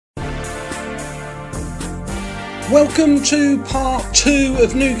Welcome to part 2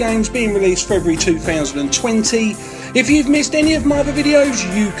 of new games being released February 2020. If you've missed any of my other videos,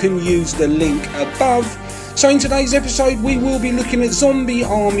 you can use the link above. So in today's episode we will be looking at Zombie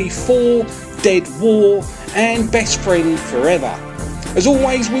Army 4, Dead War and Best Friend Forever. As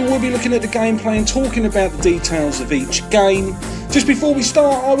always, we will be looking at the gameplay and talking about the details of each game. Just before we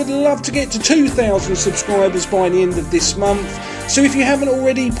start, I would love to get to 2,000 subscribers by the end of this month. So if you haven't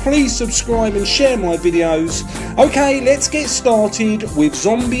already, please subscribe and share my videos. Okay, let's get started with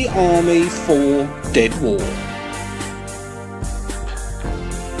Zombie Army 4, Dead War.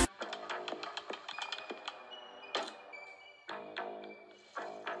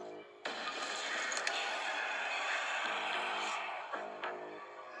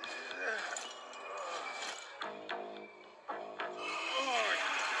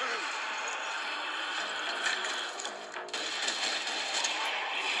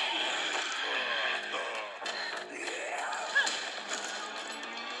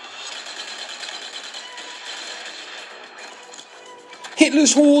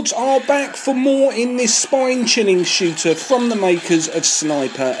 Hitler's Hordes are back for more in this spine-chilling shooter from the makers of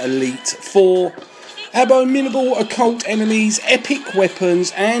Sniper Elite 4. Abominable occult enemies, epic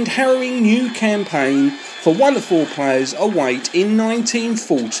weapons and harrowing new campaign for one of 4 players await in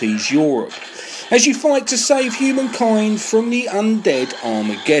 1940s Europe, as you fight to save humankind from the undead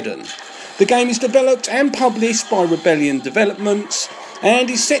Armageddon. The game is developed and published by Rebellion Developments,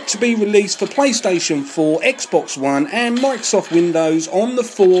 and is set to be released for PlayStation 4, Xbox One and Microsoft Windows on the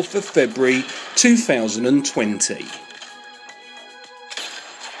 4th of February 2020.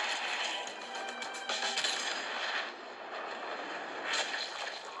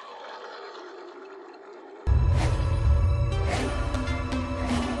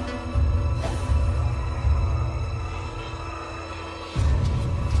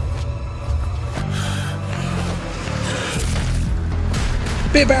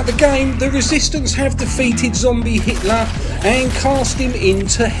 Bit about the game: the Resistance have defeated zombie Hitler and cast him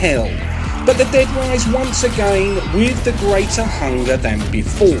into hell, but the dead rise once again with the greater hunger than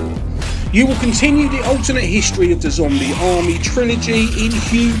before. You will continue the alternate history of the Zombie Army trilogy in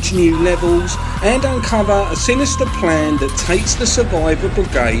huge new levels and uncover a sinister plan that takes the Survivor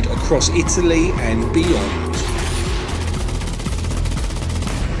Brigade across Italy and beyond.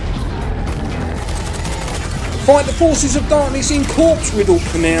 Fight the forces of darkness in corpse-riddled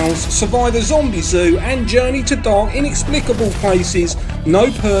canals, survive a zombie zoo and journey to dark, inexplicable places no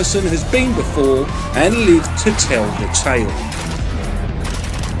person has been before and live to tell the tale.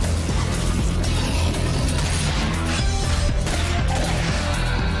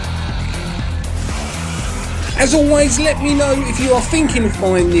 As always, let me know if you are thinking of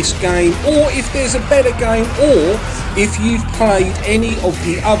buying this game, or if there's a better game, or if you've played any of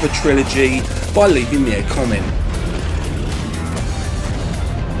the other trilogy by leaving me a comment.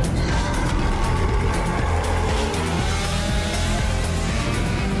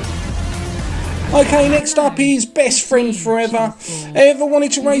 Okay, next up is Best Friend Forever. Ever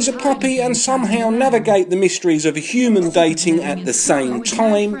wanted to raise a puppy and somehow navigate the mysteries of human dating at the same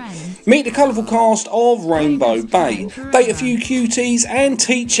time? Meet the colourful cast of Rainbow Bay. Date a few cuties and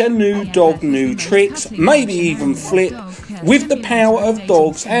teach a new dog new tricks, maybe even flip, with the power of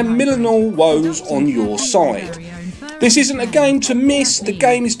dogs and millennial woes on your side. This isn't a game to miss. The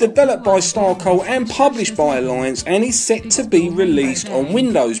game is developed by Starco and published by Alliance and is set to be released on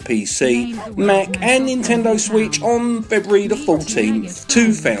Windows PC, Mac and Nintendo Switch on February the 14th,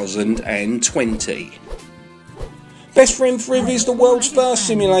 2020. Best Friend Forever is the world's first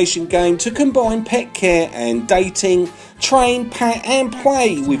simulation game to combine pet care and dating. Train, pat and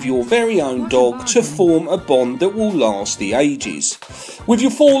play with your very own dog to form a bond that will last the ages. With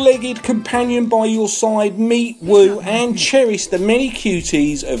your 4-legged companion by your side, meet, woo and cherish the many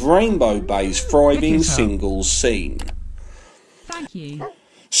cuties of Rainbow Bay's thriving singles scene. Thank you.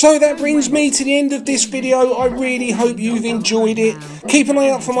 So that brings me to the end of this video. I really hope you've enjoyed it. Keep an eye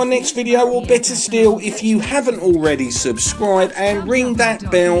out for my next video, or better still, if you haven't already, subscribe and ring that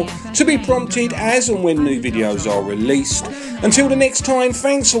bell to be prompted as and when new videos are released. Until the next time,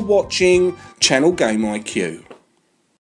 thanks for watching Channel gameiq.